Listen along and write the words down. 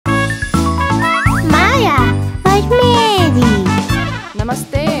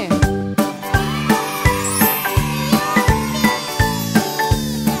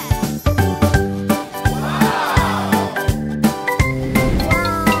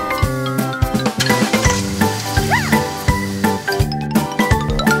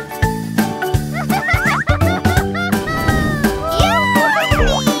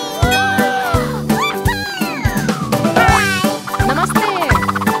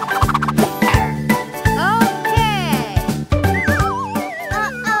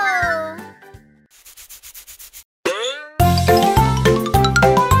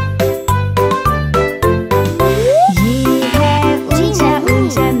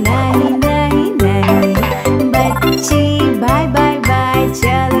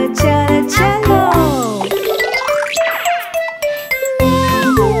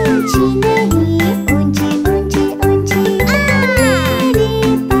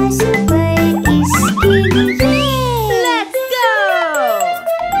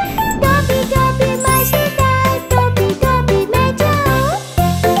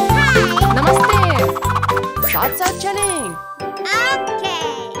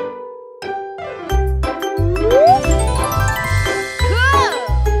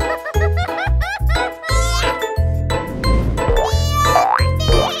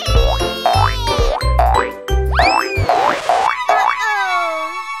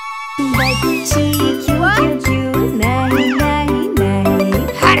बच्ची क्यों क्यों क्यों नहीं नहीं नहीं,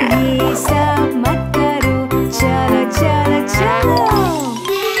 ये सब मत करो, चलो चलो चलो।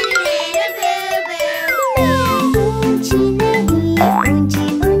 ऊंची नहीं ऊंची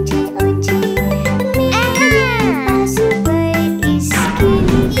ऊंची ऊंची, मेरे पास पर इसके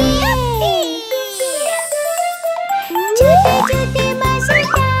लिए। छोटे छोटे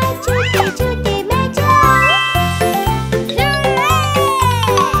मजेदार छोटे छोटे मजा,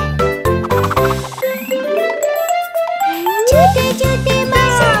 छोटे छोटे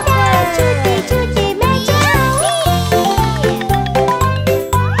मजेदार छोटे छोटे मजा।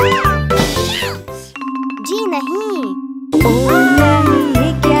 जी नहीं। ओ नहीं, ये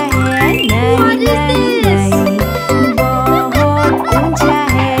क्या है? नहीं नहीं नहीं, बहुत ऊंचा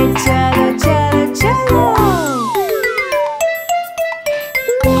है, चलो चलो चलो।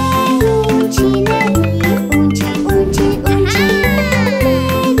 ऊंची नहीं ऊंची ऊंची ऊंची,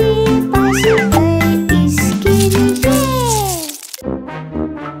 मेरे पास पर इसके लिए।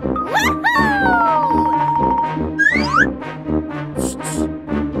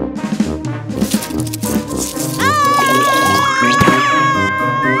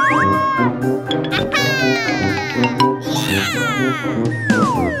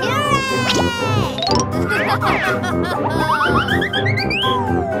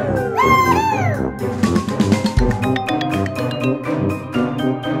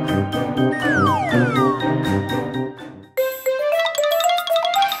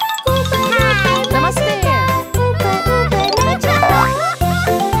 नमस्ते।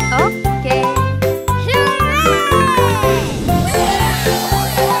 ओके।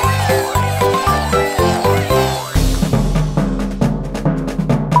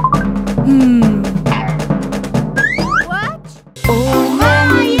 ओ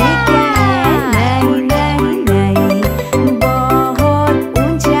नहीं, ये क्या है? नहीं नहीं नहीं, बहुत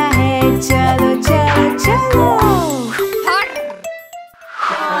ऊंचा है, चलो चलो चलो।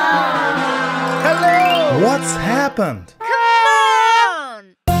 What's happened?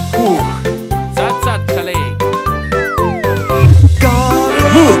 साथ साथ चले।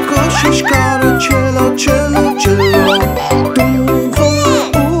 करो कोशिश करो, चलो चलो चलो, तुम हो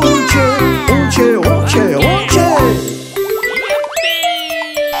ऊंचे ऊंचे ऊंचे ऊंचे।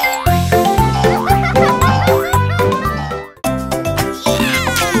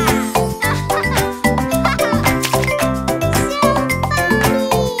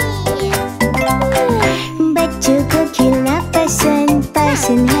 बच्चों को खेलना पसंद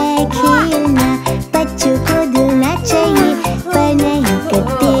पसंद है खेलना, बच्चों को धुलना चाहिए पर नहीं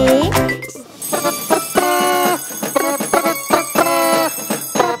करते।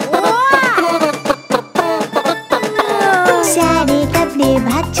 सारे कपड़े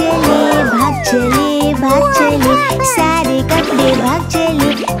भाग चले भाग चले भाग चले, सारे कपड़े भाग चले,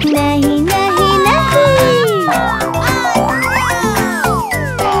 नहीं नहीं नहीं।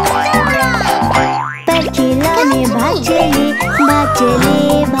 पर खिलौने भाग चले भाग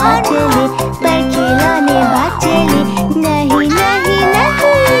चले भाग चले, पर खिलौने भाग चले, नहीं नहीं नहीं।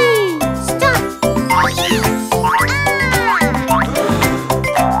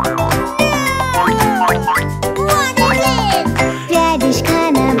 रेडिश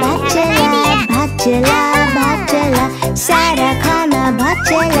खाना भाग चला भाग चला, सारा खाना भाग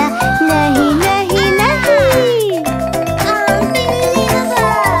चला, नहीं नहीं नहीं।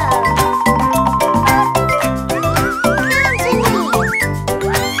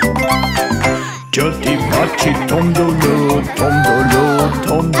 छोटी बच्ची टोंडोलो टोंडोलो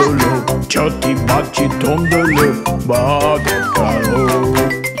टोंडोलो, छोटी बच्ची टोंडोलो बात करो।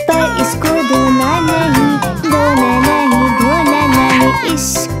 पर इसको धोना नहीं धोना नहीं धोना नहीं,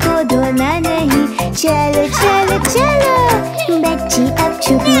 इसको धोना नहीं, चलो चलो चलो। बच्ची अब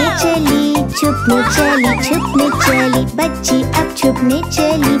छुपने चली छुपने चली छुपने चली, बच्ची अब छुपने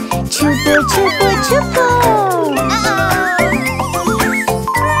चली, छुपो छुपो छुपो।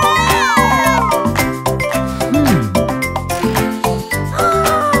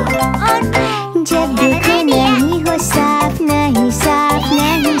 जब देखो नहीं हो साफ नहीं साफ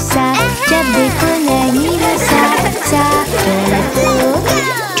नहीं साफ, जब देखो नहीं हो साफ साफ कर दो।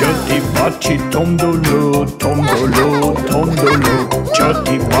 छोटी बच्ची टोंडोलो टोंडोलो टोंडोलो,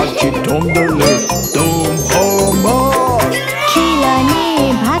 छोटी बच्ची टोंडोलो, तुम हो मौत। खिलौने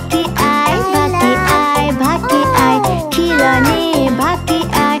भाग के आए भाग के आए भाग के आए, खिलौने भाग के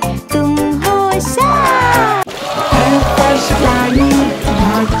आए, तुम हो साफ। फर्श पानी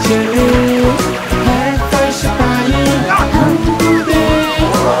भाग चले, फर्श पानी हम कूदे,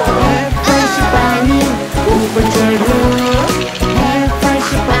 फर्श पानी ऊपर चढ़ो, फर्श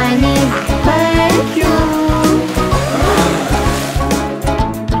पानी पर क्यों।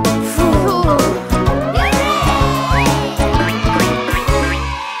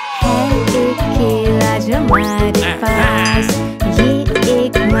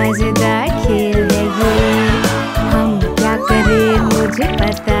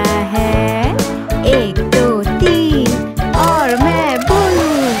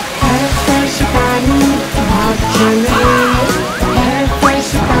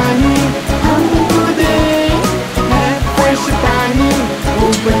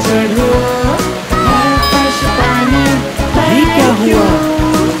 चढ़ो, है फर्श पानी ये क्या हुआ?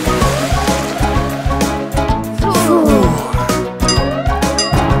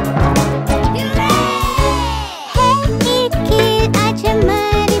 एक खेल आज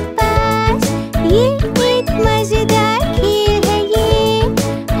हमारे पास, ये एक मजेदार खेल है ये।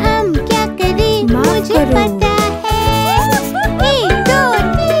 हम क्या करें मुझे पता है, 1 2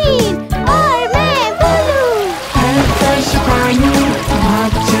 3 और मैं बोलूं। है फर्श पानी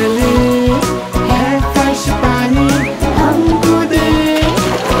भाग चले, है फर्श पानी हम कूदे,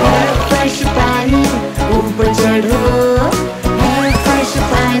 है फर्श पानी ऊपर चढ़ो, है फर्श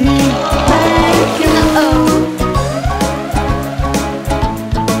पानी पर क्यों?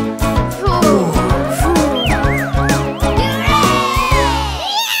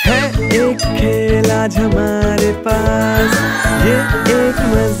 है एक खेल आज हमारे पास, ये एक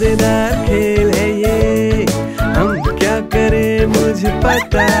मजेदार खेल है ये। हम क्या करें मुझे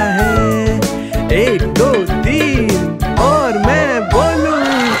पता है, 1 2 3 और मैं बोलूं।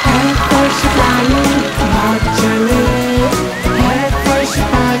 है फर्श पानी भाग चले, है फर्श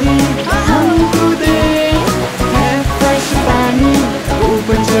पानी हम कूदे, है फर्श पानी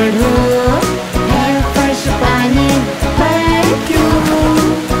ऊपर चढ़ो, है फर्श पानी पर क्यों?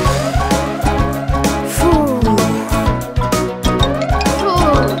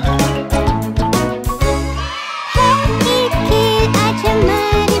 एक खेल आज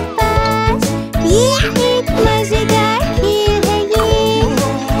हमारे पास, ये एक मजेदार खेल है ये।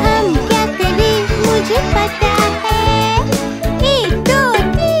 हम क्या करें मुझे पता है, 1 2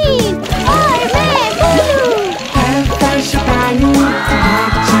 3 और मैं बोलूं। है फर्श पानी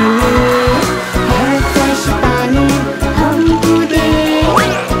भाग चले, है फर्श पानी हम कूदे,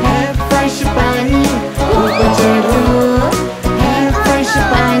 है फर्श पानी ऊपर चढ़ो, है फर्श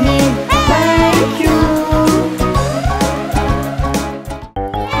पानी पर क्यों?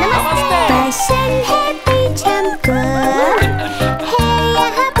 पसंद है बीच हमको, है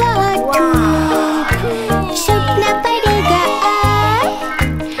यहाँ बहुत धूप, छुपना पड़ेगा आज,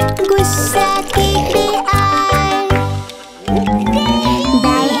 गुस्सा के लिए आज।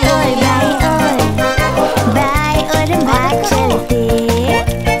 बाई और भाग चलते,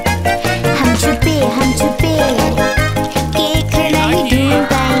 हम छुपे केक नहीं ढूंढ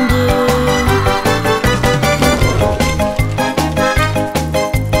पाएंगे।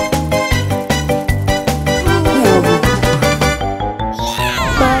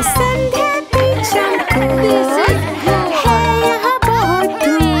 पसंद है पीछे को, है यहाँ बहुत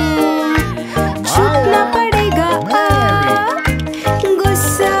धूप, छुपना पड़ेगा आज,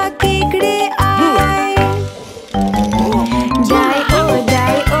 गुस्सा केकड़े आए।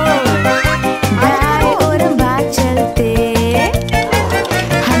 दाई और भाग चलते,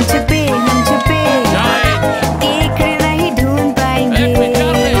 हम छुपे केकड़े नहीं ढूंढ पाएंगे।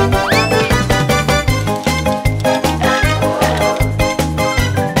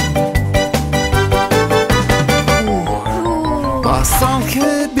 आसान के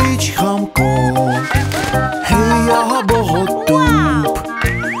बीच हमको, है यहाँ बहुत धूप,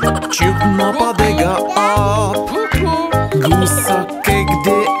 चुपना पड़ेगा आप, गुस्सा केक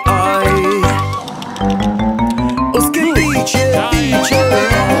दे आए। उसके पीछे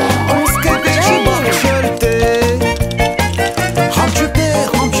उसके पीछे भाग चलते, हम छुपे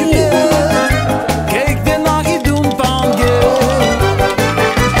केक दे नहीं ढूंढ पाएंगे।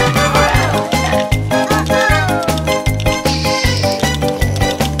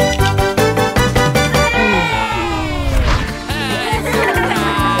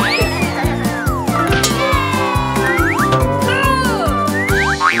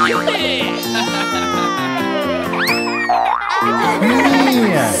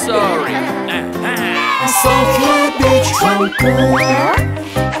 Sorry. आसान के बीच हमको,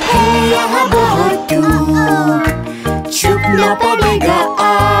 है यहाँ बहुत धूप, छुपना पड़ेगा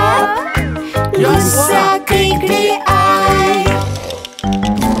आप, गुस्सा केकड़े आए।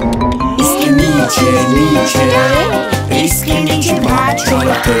 इसके नीचे भाग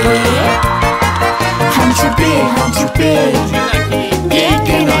चलते, हम छुपे केक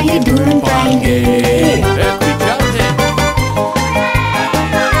नहीं ढूंढ पाएंगे।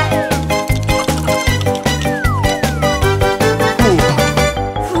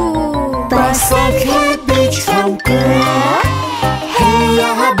 आसान के बीच हमको, है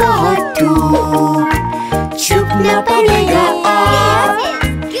यहाँ बहुत धूप, छुपना पड़ेगा आप,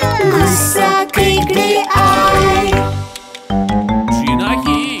 गुस्सा केकड़े आए।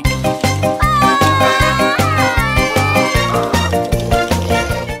 Chinaki.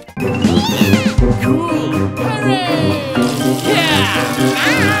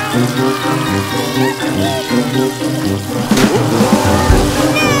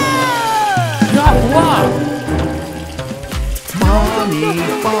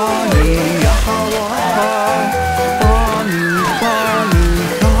 पानी यहाँ वहाँ, पानी पानी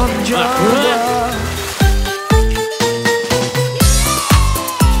हर जगह।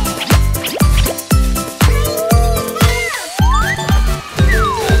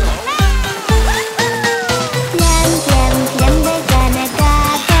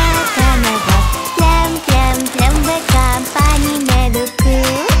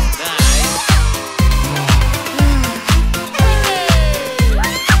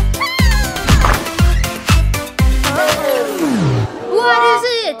 What is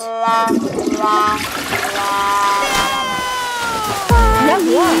it?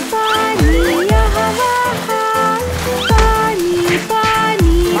 पानी यहाँ वहाँ, पानी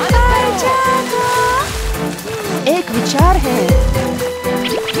पानी हर जगह। एक विचार है।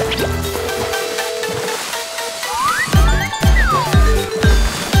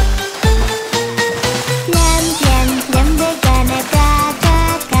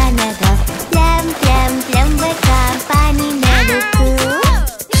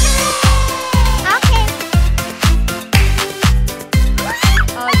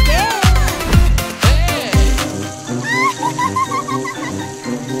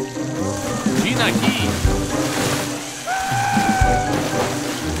 जीना की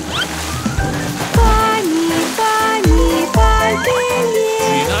पानी पानी पाके लिए,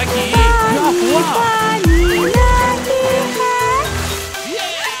 जीना की पानी नहीं है।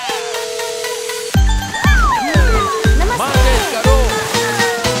 बातें करो।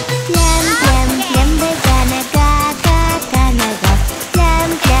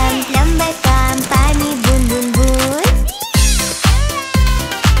 पानी बूंद बूंद बूंद।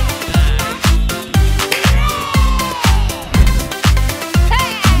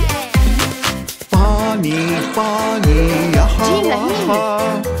 पानी पानी यहाँ जी नहीं।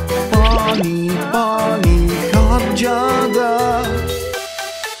 वहाँ, पानी पानी हर जगह।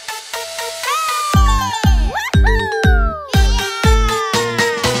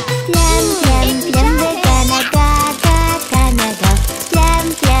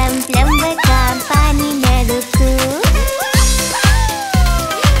 पानी में रुको।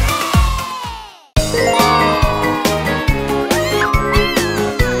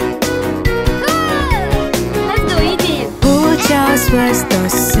 Let's do it. हो जाओ स्वस्थ और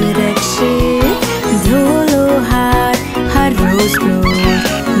सुरक्षित, धो लो हाथ हर रोज रोज,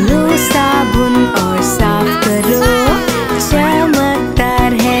 लो साबुन और साफ करो,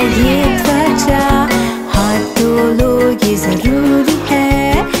 चमकदार है ये त्वचा। हाथ धो लो ये जरूरी है,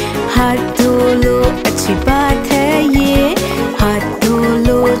 हाथ धो लो अच्छी बात है ये, हाथ धो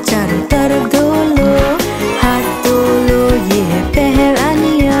लो चारों तरफ धो लो, हाथ धो लो ये है पहला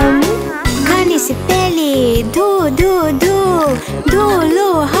नियम। खाने से पहले धो धो धो, धो लो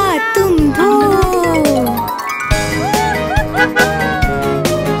हाथ तुम धो।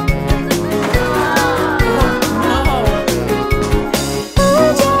 हो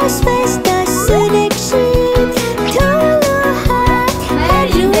जाओ स्वस्थ और सुरक्षित, धो लो हाथ हर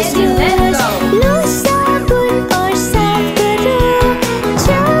रोज रोज, लो साबुन और साफ करो,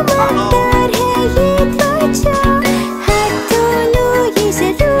 चमकदार है ये त्वचा। हाथ धो लो ये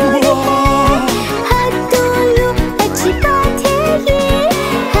जरूरी है, हाथ धो लो अच्छी बात है ये,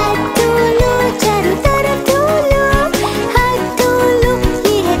 हाथ धो लो चारों तरफ धो लो, हाथ धो लो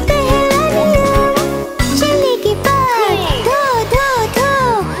ये है पहला नियम। चलने के बाद धो धो धो,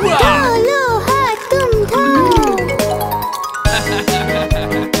 धो लो हाथ तुम धो।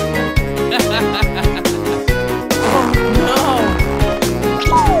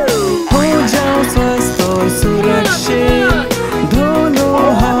 हो जाओ स्वस्थ और सुरक्षित, धो लो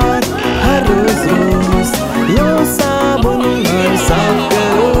हाथ हर रोज रोज, लो साबुन और साफ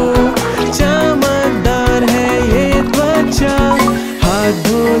करो, चमकदार है ये त्वचा। हाथ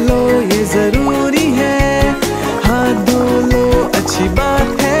धो लो ये जरूरी है, हाथ धो लो अच्छी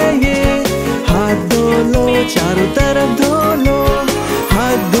बात है ये, हाथ धो लो चारों तरफ धो लो,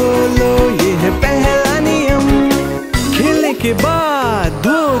 हाथ धो लो ये है पहला नियम। खेलने के बाद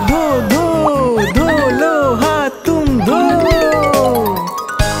धो धो धो, धो लो हाथ तुम धो।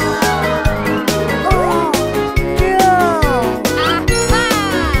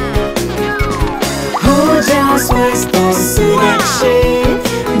 हो जाओ स्वस्थ और सुरक्षित,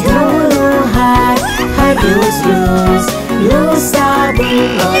 धो लो हाथ हर रोज रोज, लो साबुन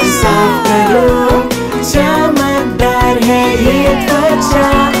और साफ करो, चमकदार है ये त्वचा।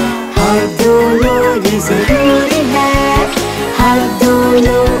 हाथ धो लो ये जरूरी है, हाथ धो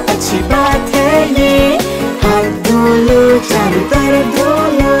लो अच्छी बात है ये, हाथ धो लो चारों तरफ धो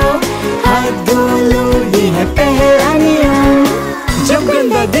लो, हाथ धो लो ये है पहला नियम। जब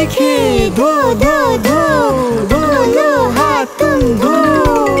गंदा दिखे धो धो धो,